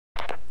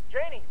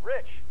Janie,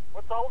 Rich,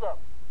 what's the hold up?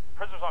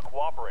 Prisoner's not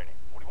cooperating.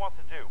 What do you want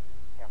to do?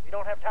 Yeah, we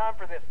don't have time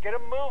for this. Get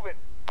him moving.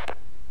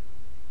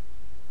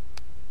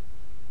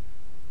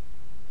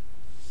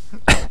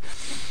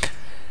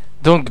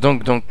 Donc,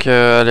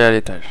 allez à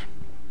l'étage.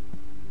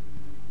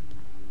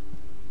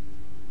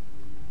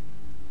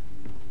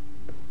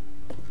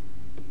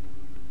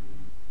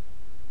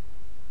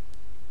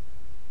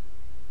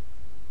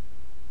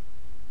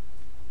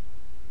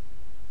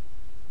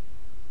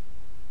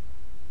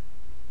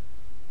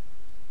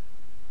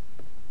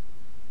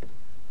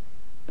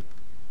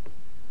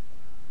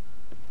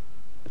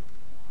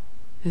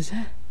 Is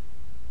that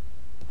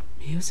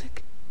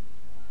music?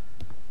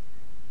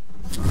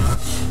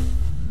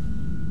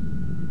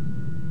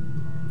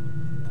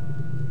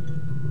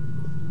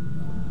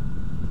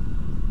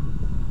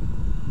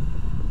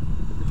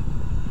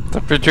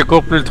 Plus tu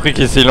cours, plus le truc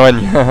il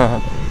s'éloigne.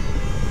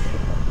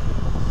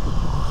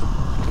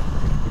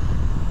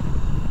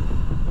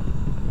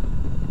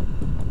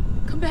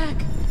 Come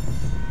back.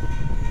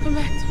 Come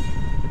back to me.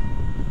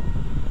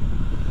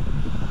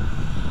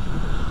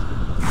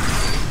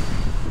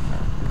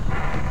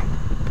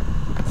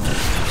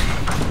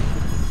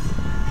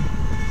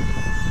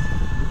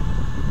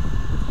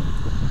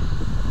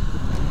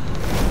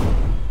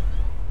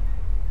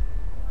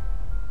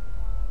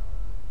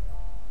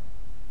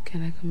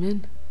 Can I come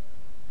in?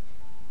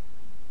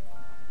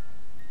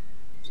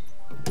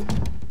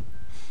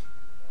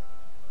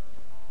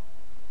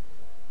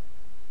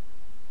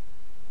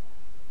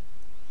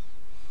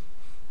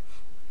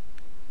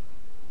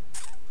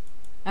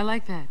 I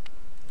like that.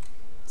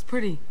 It's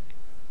pretty.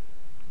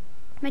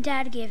 My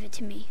dad gave it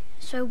to me,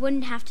 so I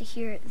wouldn't have to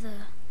hear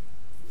the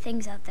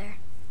things out there.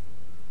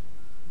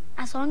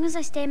 As long as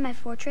I stay in my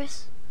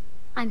fortress,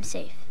 I'm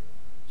safe.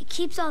 It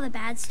keeps all the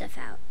bad stuff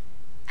out.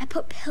 I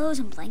put pillows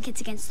and blankets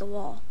against the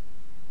wall.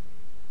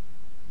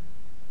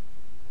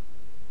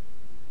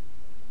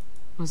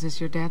 Was this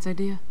your dad's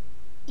idea?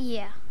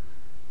 Yeah.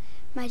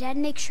 My dad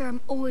makes sure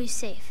I'm always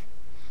safe,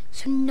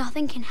 so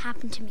nothing can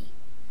happen to me.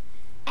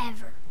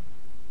 Ever.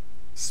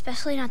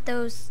 Especially not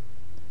those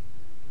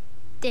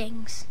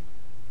things.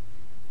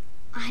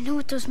 I know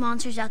what those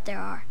monsters out there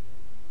are.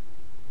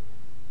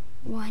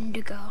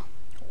 Wendigo.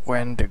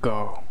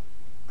 Wendigo.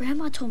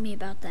 Grandma told me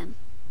about them.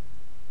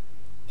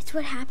 It's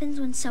what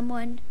happens when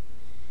someone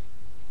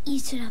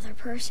eats another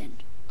person.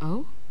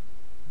 Oh?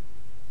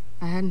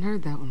 I hadn't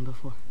heard that one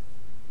before.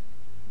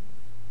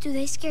 Do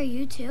they scare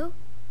you too?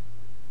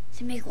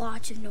 They make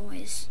lots of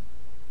noise.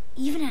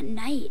 Even at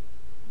night.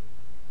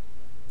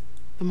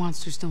 The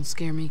monsters don't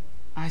scare me.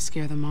 I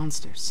scare the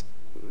monsters.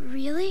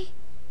 Really?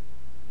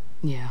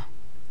 Yeah.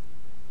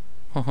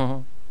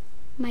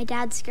 My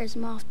dad scares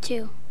them off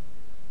too.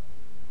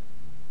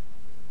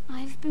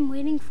 I've been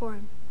waiting for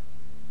him.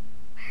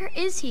 Where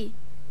is he?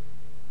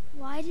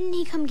 Why didn't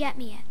he come get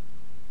me yet?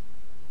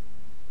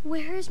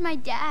 Where's my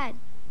dad?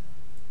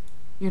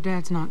 Your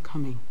dad's not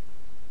coming.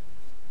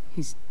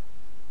 He's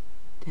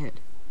dead.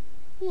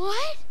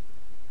 What?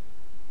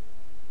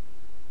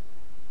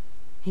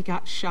 He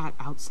got shot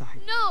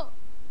outside. No!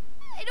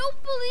 I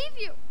don't believe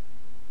you.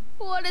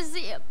 I want to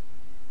see him.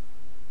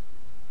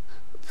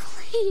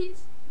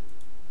 Please.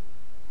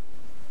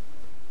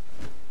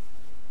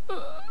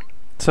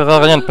 Ça sert à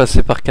rien de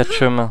passer par 4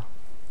 chemins.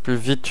 Plus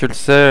vite tu le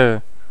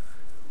sais,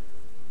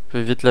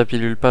 plus vite la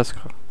pilule passe,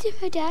 quoi. Did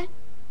my dad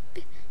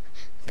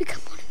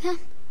become one of them?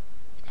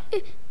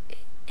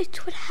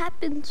 It's what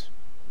happens,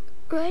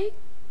 right?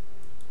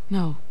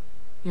 No,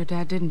 your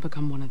dad didn't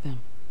become one of them.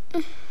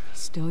 He's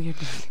still your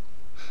dad.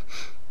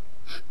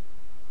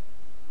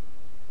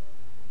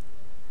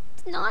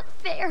 It's not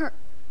fair.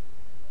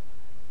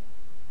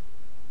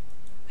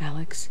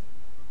 Alex,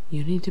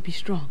 you need to be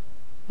strong,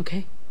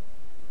 okay?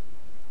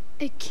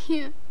 I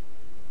can't.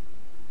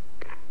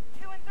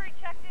 2 and 3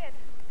 checked in.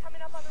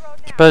 Coming up on the road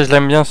Je sais now. pas, je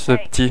l'aime bien ce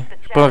petit.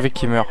 J'ai pas envie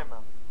qu'il meure.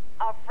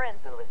 Our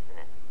friends are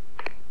listening.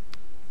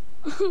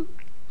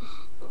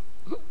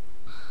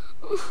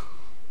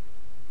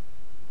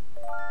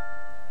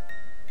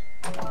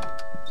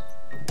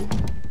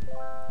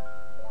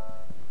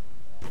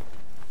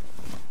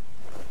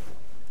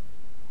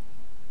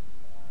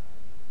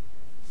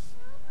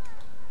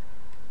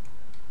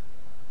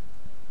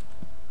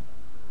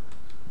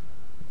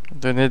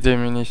 Donner des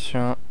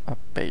munitions à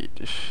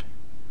Page.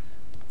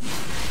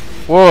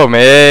 Wow,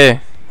 mais...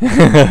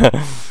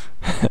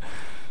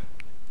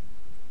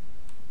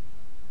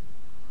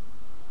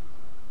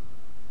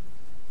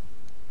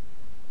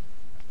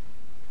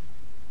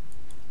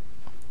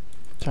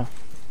 Tiens.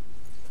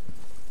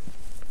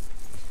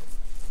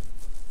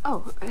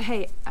 Oh,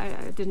 hey, I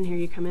didn't hear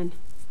you come in.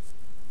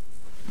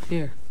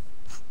 Here.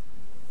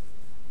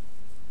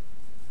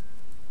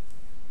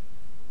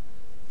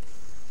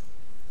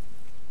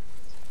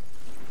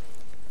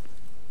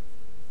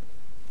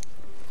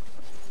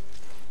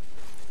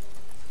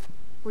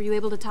 Were you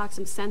able to talk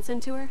some sense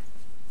into her?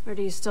 Or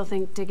do you still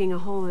think digging a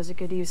hole is a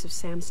good use of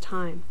Sam's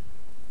time?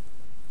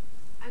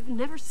 I've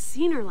never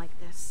seen her like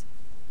this.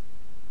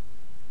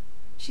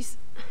 She's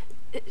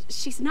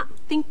not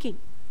thinking.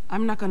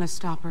 I'm not gonna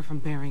stop her from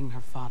burying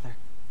her father.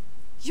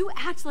 You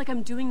act like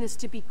I'm doing this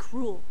to be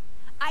cruel.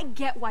 I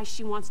get why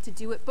she wants to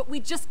do it, but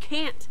we just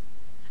can't.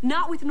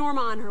 Not with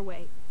Norma on her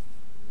way.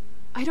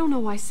 I don't know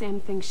why Sam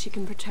thinks she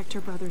can protect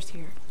her brothers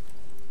here.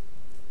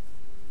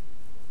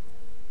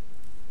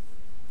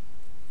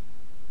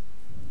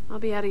 I'll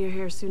be out of your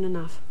hair soon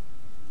enough.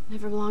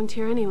 Never belonged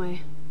here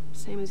anyway.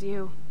 Same as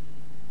you.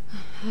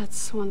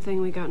 That's one thing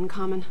we got in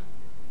common.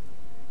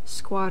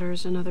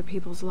 Squatters in other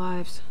people's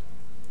lives.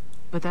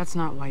 But that's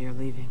not why you're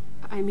leaving.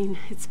 I mean,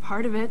 it's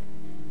part of it.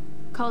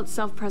 Call it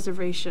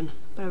self-preservation,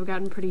 but I've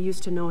gotten pretty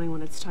used to knowing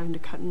when it's time to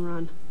cut and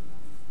run.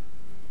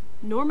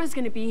 Norma's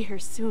gonna be here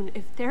soon.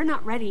 If they're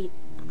not ready,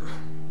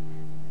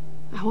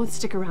 I won't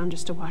stick around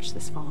just to watch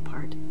this fall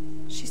apart.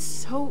 She's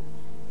so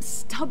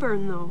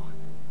stubborn, though.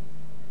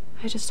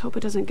 I just hope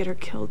it doesn't get her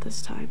killed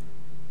this time.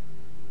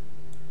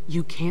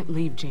 You can't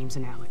leave James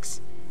and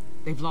Alex.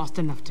 They've lost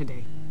enough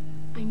today.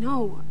 I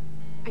know.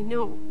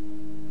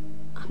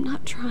 I'm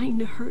not trying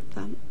to hurt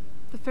them.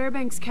 The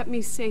Fairbanks kept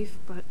me safe,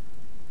 but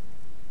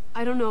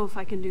I don't know if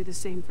I can do the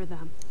same for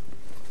them.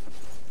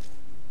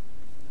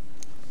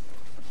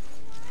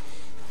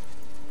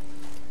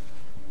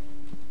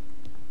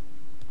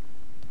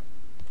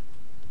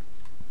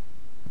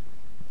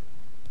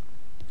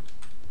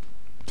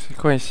 C'est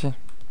quoi ici?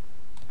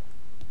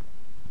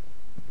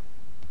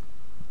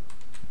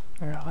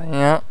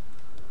 Rien.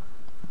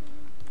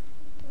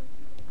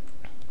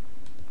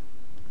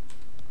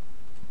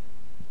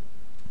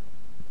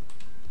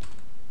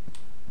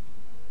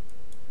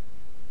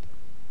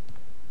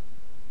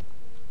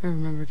 I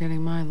remember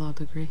getting my law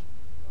degree.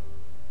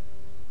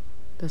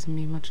 Doesn't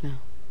mean much now.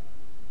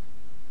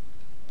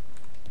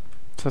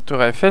 C'est la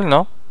Tour Eiffel,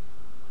 non?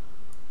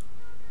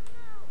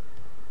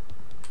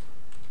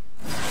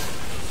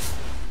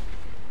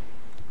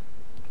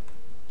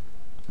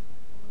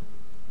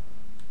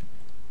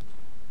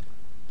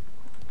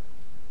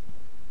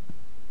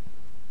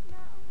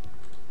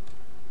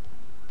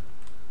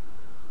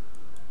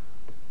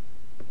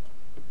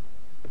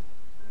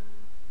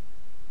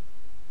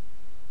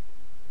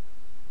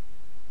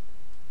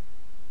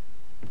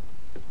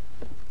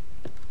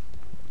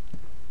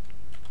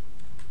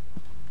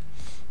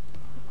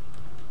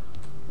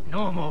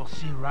 Norma will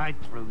see right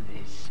through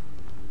this.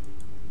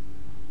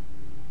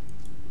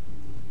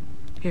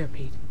 Here,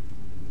 Pete.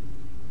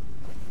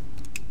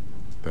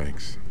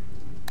 Thanks.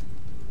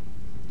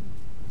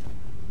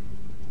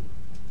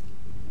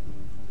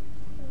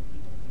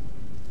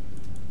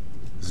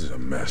 This is a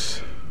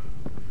mess.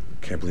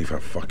 Can't believe how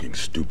fucking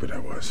stupid I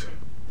was.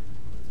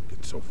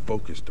 Get so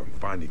focused on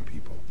finding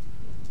people.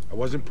 I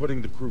wasn't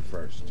putting the crew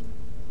first.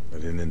 I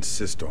didn't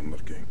insist on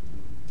looking.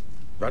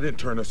 If I didn't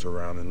turn us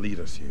around and lead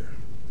us here,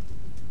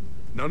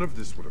 none of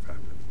this would have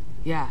happened.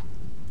 Yeah,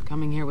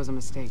 coming here was a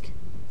mistake.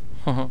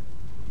 You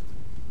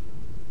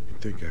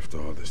think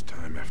after all this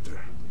time,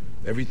 after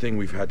everything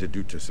we've had to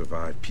do to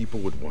survive,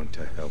 people would want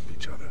to help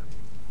each other.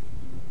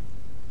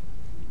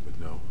 But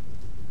no.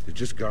 They're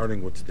just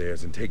guarding what's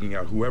theirs and taking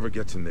out whoever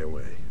gets in their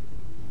way.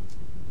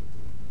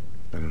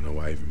 I don't know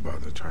why I even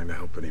bother trying to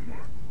help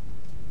anymore.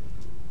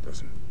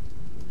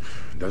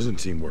 Doesn't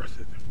seem worth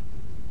it.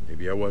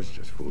 Maybe I was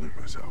just fooling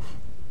myself.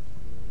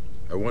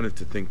 I wanted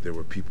to think there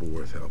were people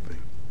worth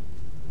helping.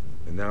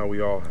 And now we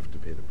all have to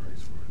pay the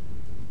price for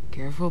it.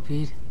 Careful,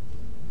 Pete.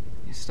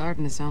 You're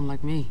starting to sound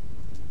like me.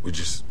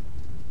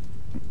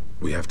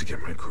 We have to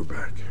get my crew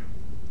back.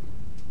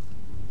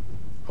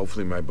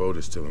 Hopefully my boat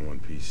is still in one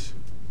piece.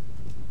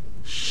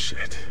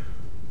 Shit.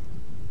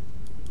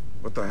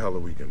 What the hell are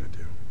we gonna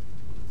do?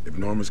 If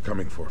Norma's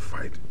coming for a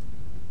fight,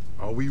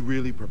 are we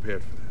really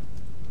prepared for that?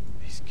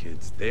 These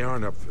kids, they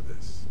aren't up for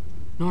this.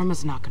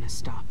 Norma's not gonna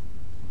stop.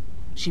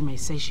 She may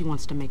say she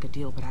wants to make a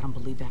deal, but I don't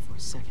believe that for a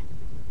second.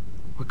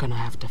 We're gonna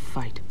have to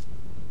fight.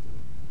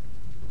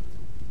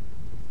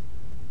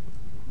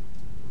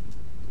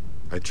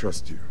 I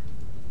trust you.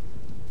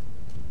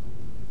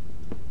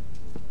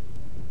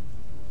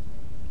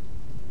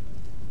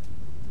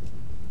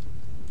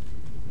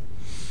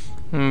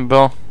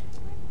 Bon.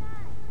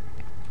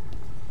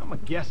 I'm a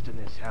guest in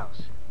this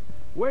house.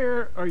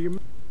 Where are your...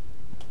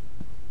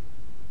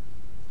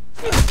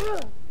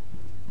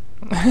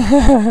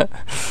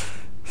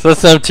 Ça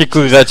c'est un petit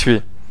coup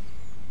gratuit.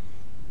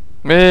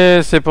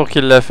 Mais c'est pour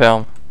qu'il la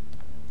ferme.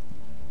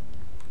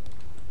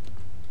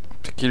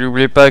 Parce qu'il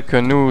n'oublie pas que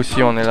nous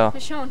aussi on est là.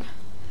 Michonne,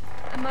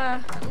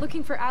 I'm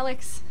looking for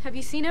Alex. Have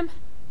you seen him?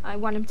 I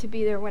want him to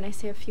be there when I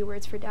say a few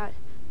words for Dad.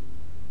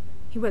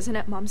 He wasn't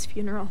at Mom's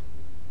funeral.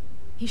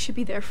 He should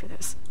be there for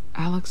this.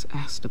 Alex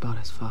asked about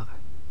his father.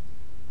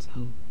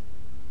 So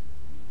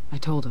I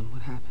told him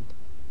what happened.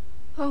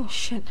 Oh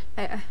shit.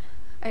 I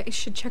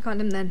should check on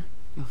him then.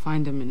 You'll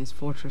find him in his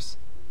fortress.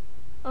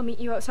 I'll meet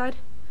you outside.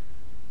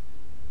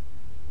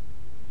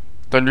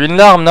 Donne-lui une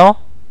larme, non?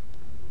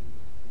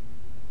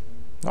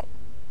 Non.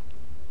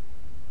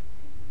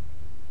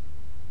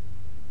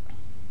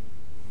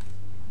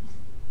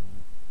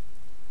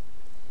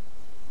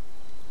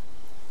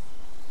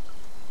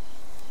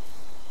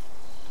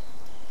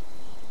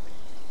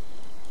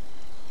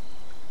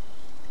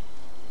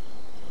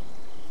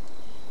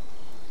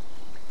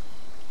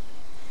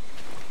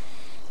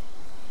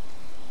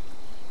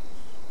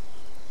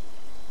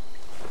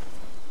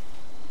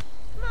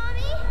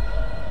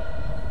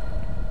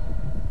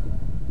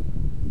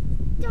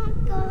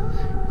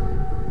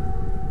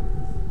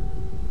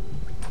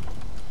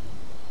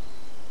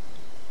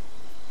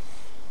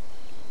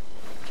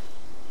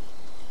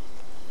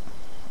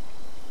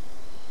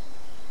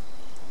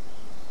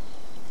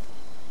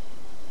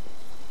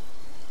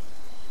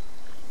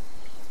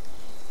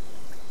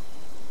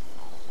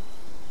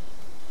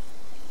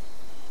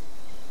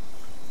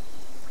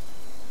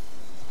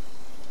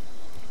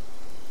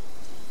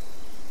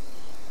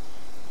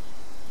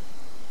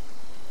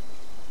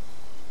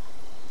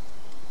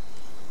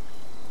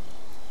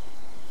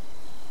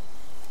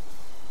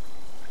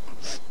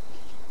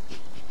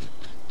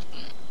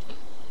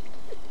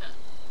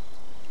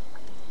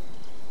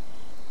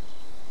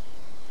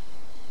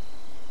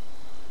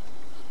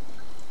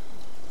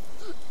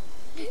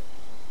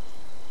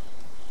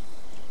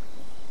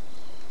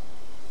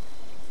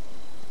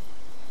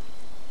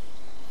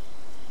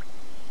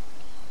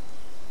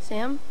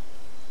 Sam?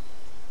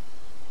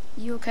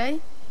 You okay?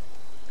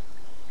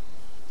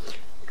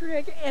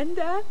 Greg and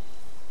Dad?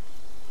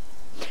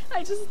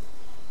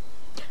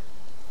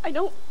 I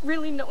don't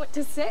really know what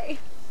to say.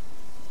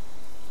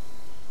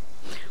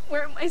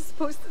 Where am I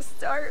supposed to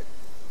start?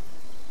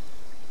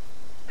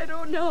 I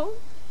don't know.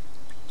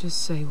 Just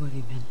say what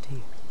he meant to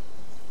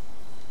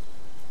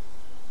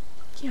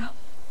you.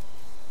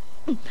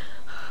 Yeah.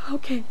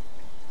 Okay.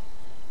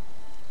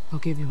 I'll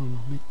give you a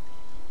moment.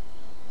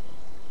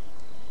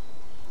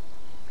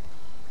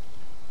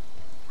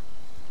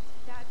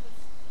 Dad was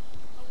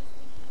always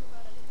thinking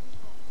about other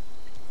people.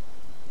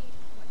 He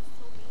what's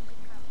so mean to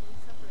have really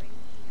suffering.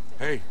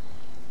 Hey,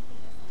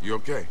 you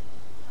okay?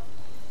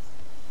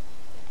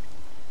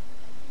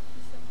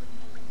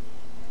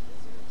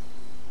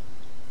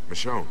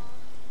 Michonne.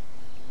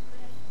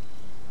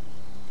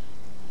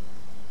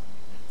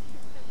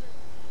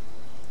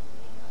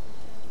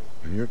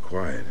 When you're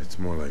quiet, it's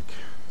more like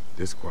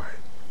disquiet.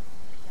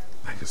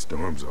 Like a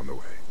storm's on the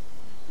way.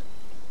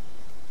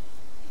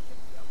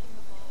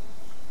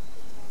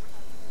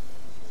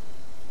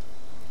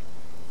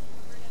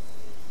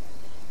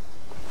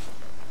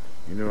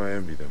 You know, I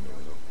envy them a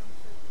little.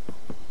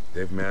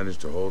 They've managed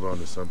to hold on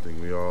to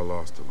something we all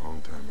lost a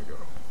long time ago.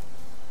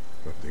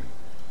 Something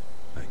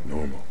like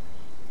normal.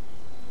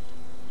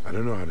 I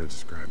don't know how to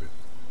describe it.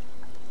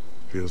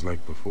 Feels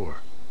like before.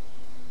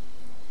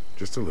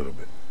 Just a little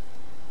bit.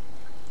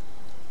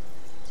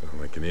 Sound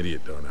like an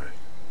idiot, don't I?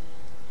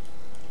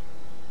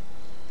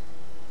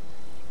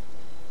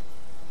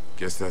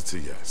 Guess that's a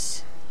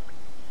yes.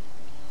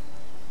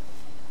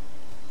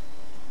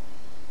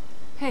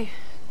 Hey,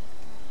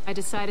 I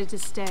decided to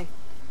stay.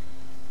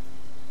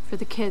 For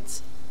the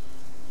kids.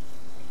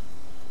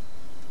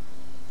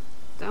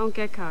 Don't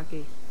get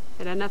cocky.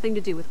 It had nothing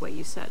to do with what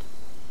you said.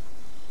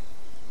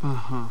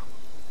 Uh-huh.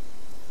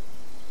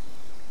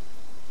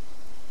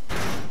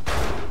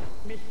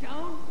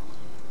 Michonne?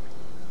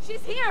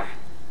 She's here!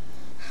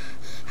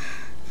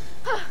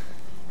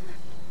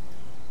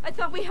 I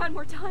thought we had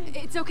more time.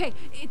 It's okay.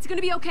 It's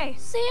gonna be okay.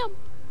 Sam!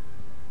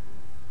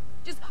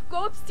 Just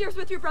go upstairs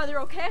with your brother,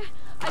 okay?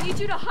 I need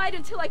you to hide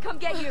until I come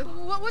get you.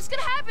 What's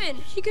gonna happen?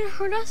 He gonna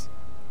hurt us?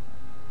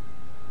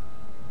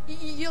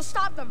 You'll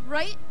stop them,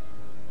 right?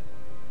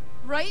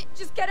 Right?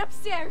 Just get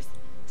upstairs.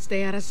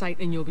 Stay out of sight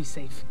and you'll be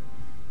safe.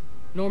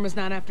 Norma's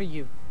not after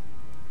you.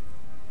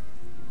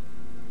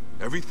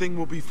 Everything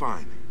will be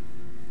fine.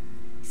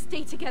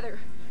 Stay together,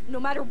 no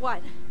matter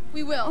what.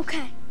 We will.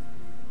 Okay.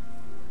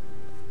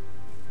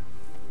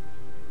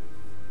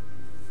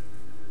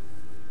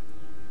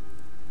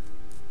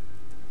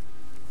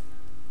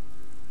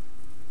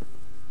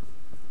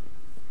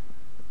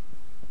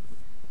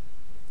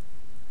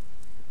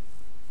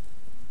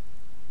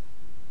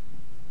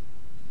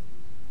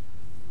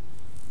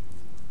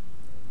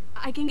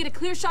 I can get a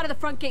clear shot of the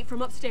front gate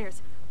from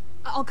upstairs.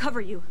 I'll cover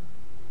you.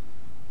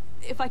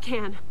 If I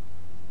can.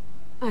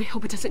 I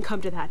hope it doesn't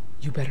come to that.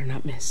 You better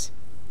not miss.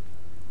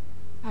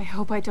 I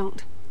hope I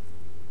don't.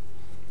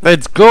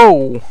 Let's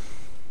go!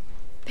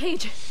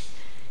 Paige,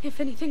 if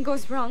anything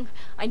goes wrong,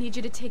 I need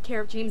you to take care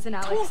of James and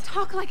Alex. Don't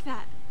talk like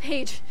that.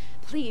 Paige,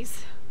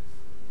 please.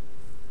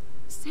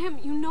 Sam,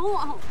 you know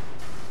I'll...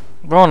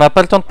 Bon, on n'a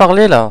pas le temps de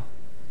parler là.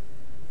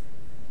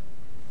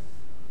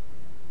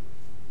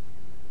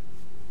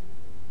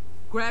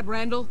 Grab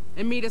Randall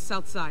and meet us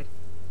outside.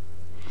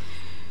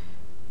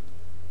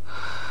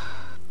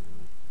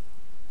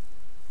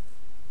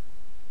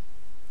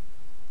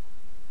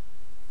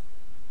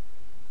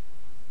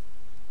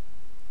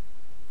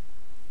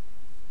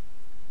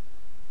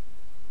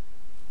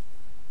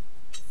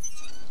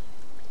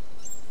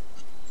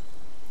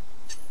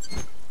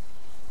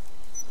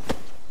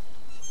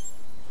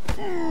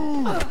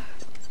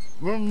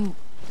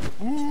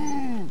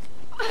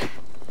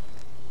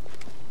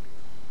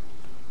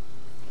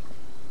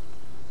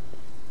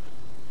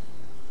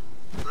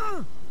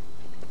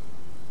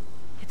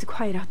 It's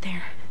quiet out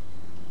there.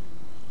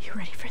 You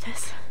ready for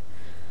this?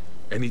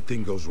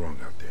 Anything goes wrong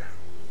out there,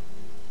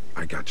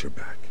 I got your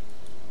back.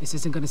 This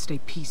isn't gonna stay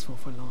peaceful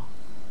for long.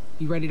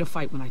 Be ready to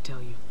fight when I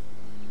tell you.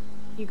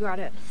 You got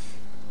it.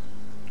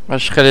 Moi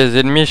je serais les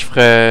ennemis, je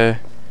ferais...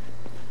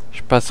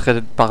 Je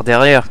passerais par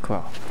derrière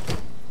quoi.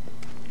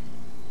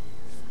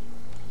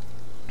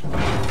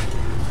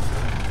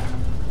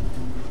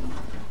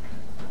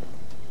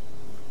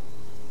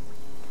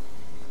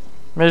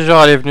 Mais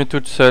genre elle est venue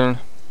toute seule.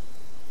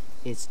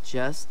 It's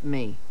just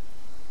me.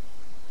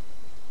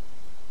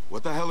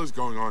 What the hell is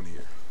going on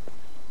here?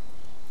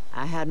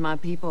 I had my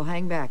people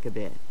hang back a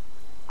bit.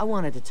 I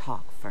wanted to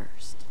talk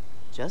first.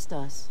 Just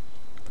us.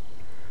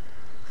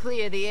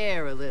 Clear the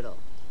air a little.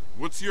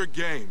 What's your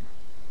game?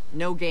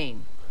 No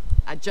game.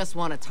 I just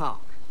want to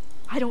talk.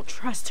 I don't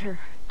trust her.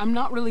 I'm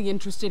not really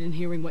interested in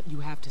hearing what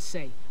you have to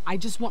say. I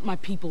just want my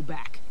people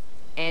back.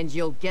 And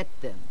you'll get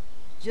them.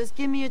 Just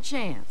give me a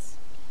chance.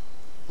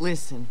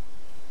 Listen.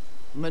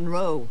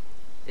 Monroe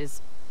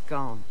is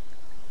gone.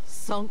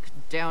 Sunk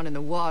down in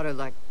the water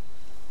like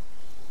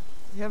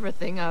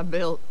everything I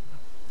built.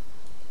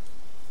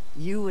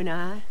 You and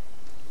I,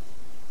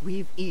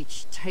 we've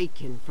each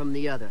taken from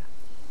the other.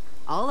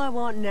 All I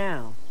want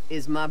now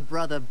is my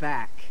brother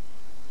back.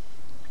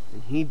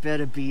 And he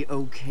better be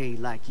okay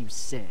like you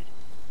said.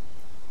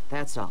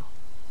 That's all.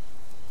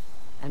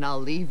 And I'll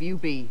leave you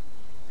be.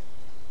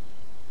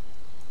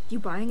 You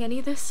buying any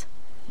of this?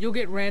 You'll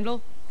get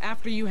Randall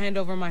after you hand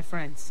over my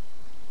friends.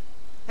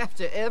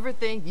 After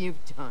everything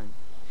you've done,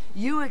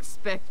 you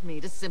expect me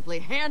to simply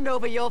hand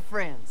over your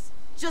friends,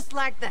 just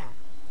like that.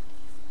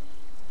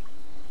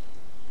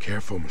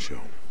 Careful,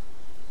 Michonne.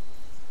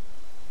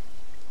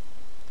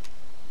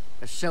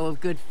 A show of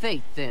good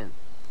faith, then.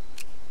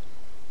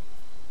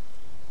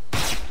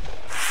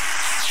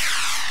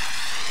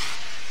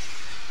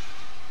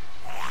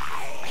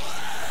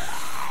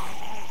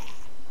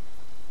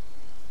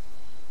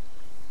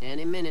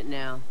 Any minute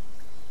now.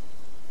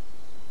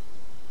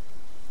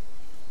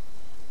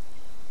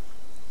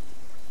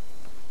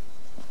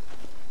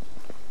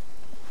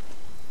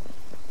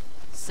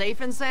 Safe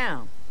and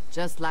sound,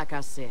 just like I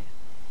said.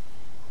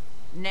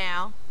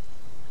 Now,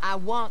 I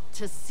want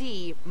to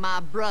see my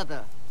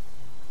brother.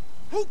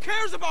 Who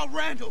cares about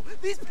Randall?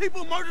 These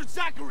people murdered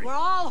Zachary. We're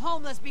all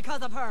homeless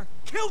because of her.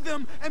 Kill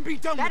them and be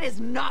done with it. That is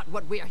not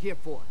what we are here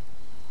for.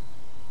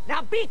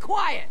 Now be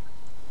quiet.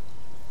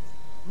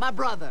 My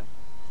brother,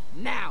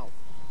 now.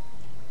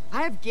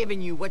 I have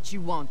given you what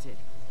you wanted.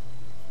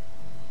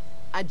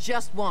 I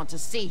just want to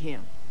see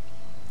him.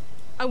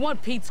 I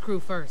want Pete's crew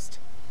first.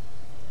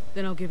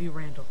 Then I'll give you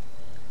Randall.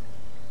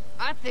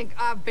 I think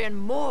I've been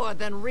more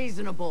than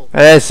reasonable.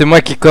 Eh, c'est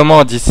moi qui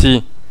commande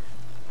ici.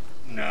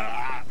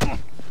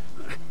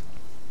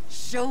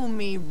 Show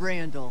me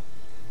Randall.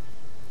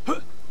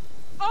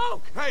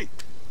 Oh! Hey,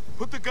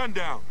 put the gun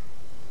down.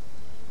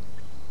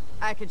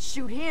 I could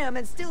shoot him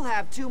and still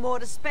have 2 more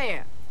to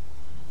spare.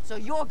 So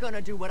you're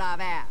gonna do what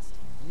I've asked.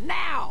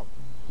 Now!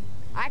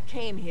 I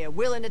came here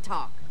willing to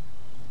talk.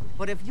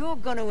 But if you're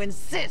gonna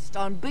insist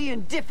on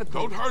being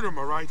difficult... Don't hurt him,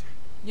 all right?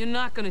 You're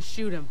not gonna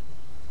shoot him.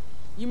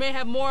 You may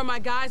have more of my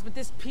guys, but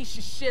this piece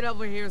of shit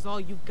over here is all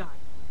you got.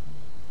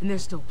 And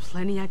there's still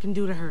plenty I can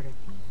do to hurt him.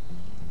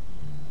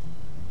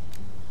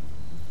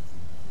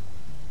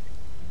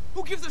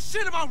 Who gives a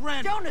shit about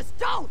Randall? Jonas,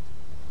 don't!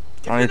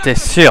 On était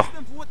sûr.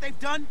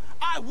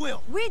 I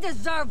will. We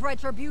deserve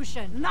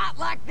retribution. Not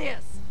like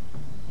this.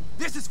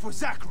 This is for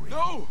Zachary.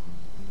 No.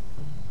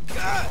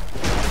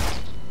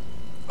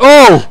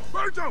 Oh!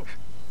 Virgil!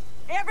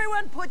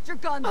 Everyone put your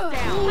guns down.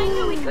 I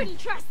knew we couldn't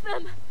trust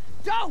them.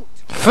 Don't!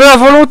 Feu à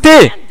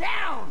volonté! Stand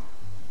down!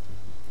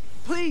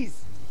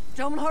 Please,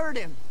 don't hurt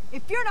him.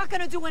 If you're not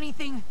gonna do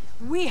anything,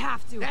 we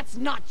have to. That's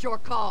not your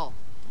call.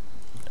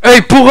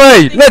 Œil pour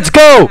œil! Let's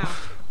go!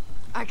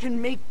 I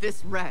can make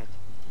this red.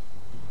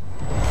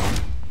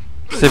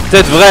 C'est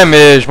peut-être vrai,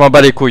 mais je m'en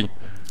bats les couilles.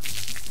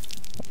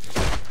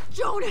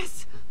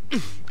 Jonas!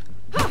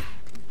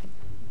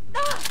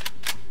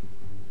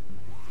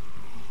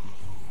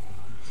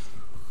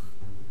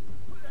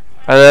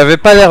 Elle avait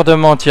pas l'air de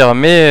mentir,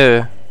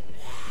 mais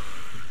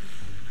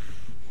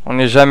on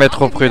n'est jamais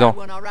trop prudent.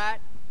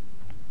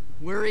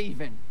 We're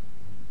even.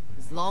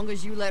 As long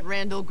as you let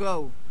Randall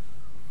go.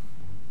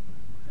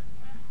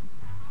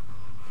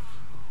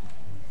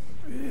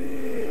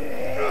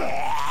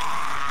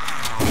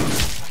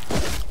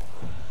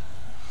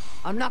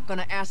 I'm not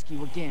gonna ask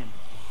you again.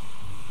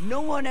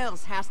 No one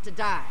else has to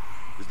die.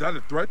 Is that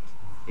a threat?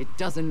 It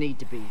doesn't need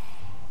to be.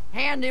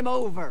 Hand him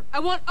over. I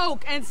want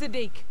Oak and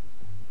Sadiq.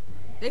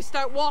 They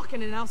start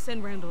walking and I'll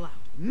send Randall out.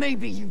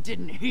 Maybe you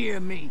didn't hear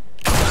me.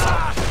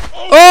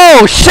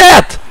 Oh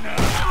shit!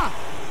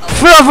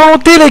 Feu à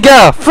volonté les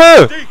gars!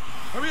 Feu!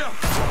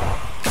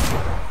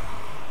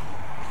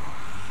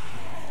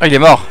 Ah il est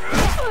mort.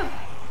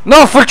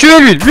 Non, faut le tuer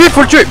lui! Lui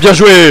faut le tuer! Bien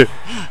joué!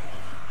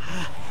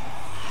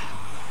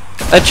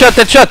 Headshot,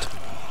 headshot!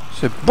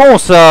 C'est bon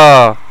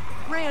ça!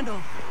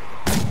 Randall!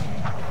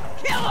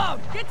 Kill him!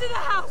 Get to the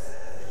house!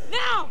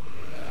 Now!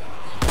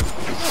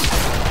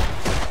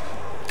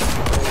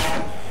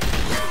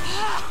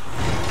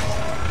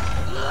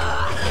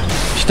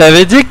 Je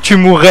t'avais dit que tu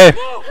mourrais!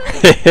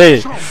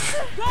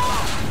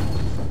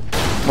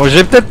 Bon,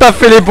 j'ai peut-être pas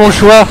fait les bons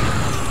choix.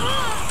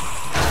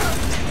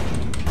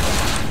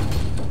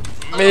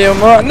 Mais au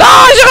moins... Non,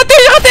 j'ai raté!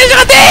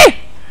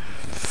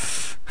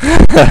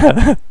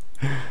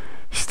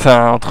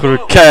 Putain, entre le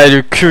cas et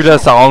le cul là,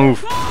 ça rend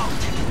ouf.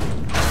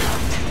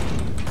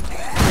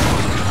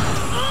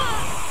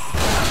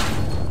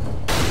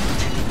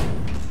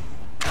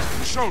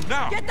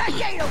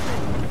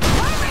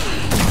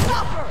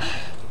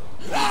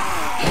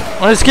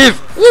 On esquive.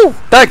 Ouh,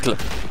 tacle.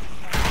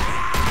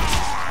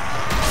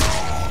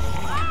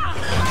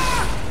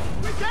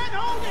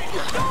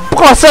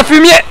 Prends ça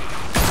fumier.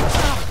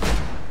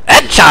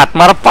 Headshot,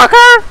 motherfucker.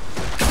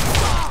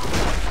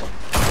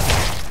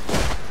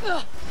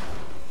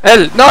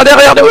 Elle, non,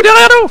 derrière nous,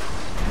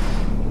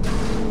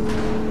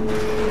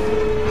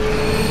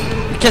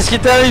 Qu'est-ce qui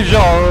t'arrive,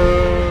 genre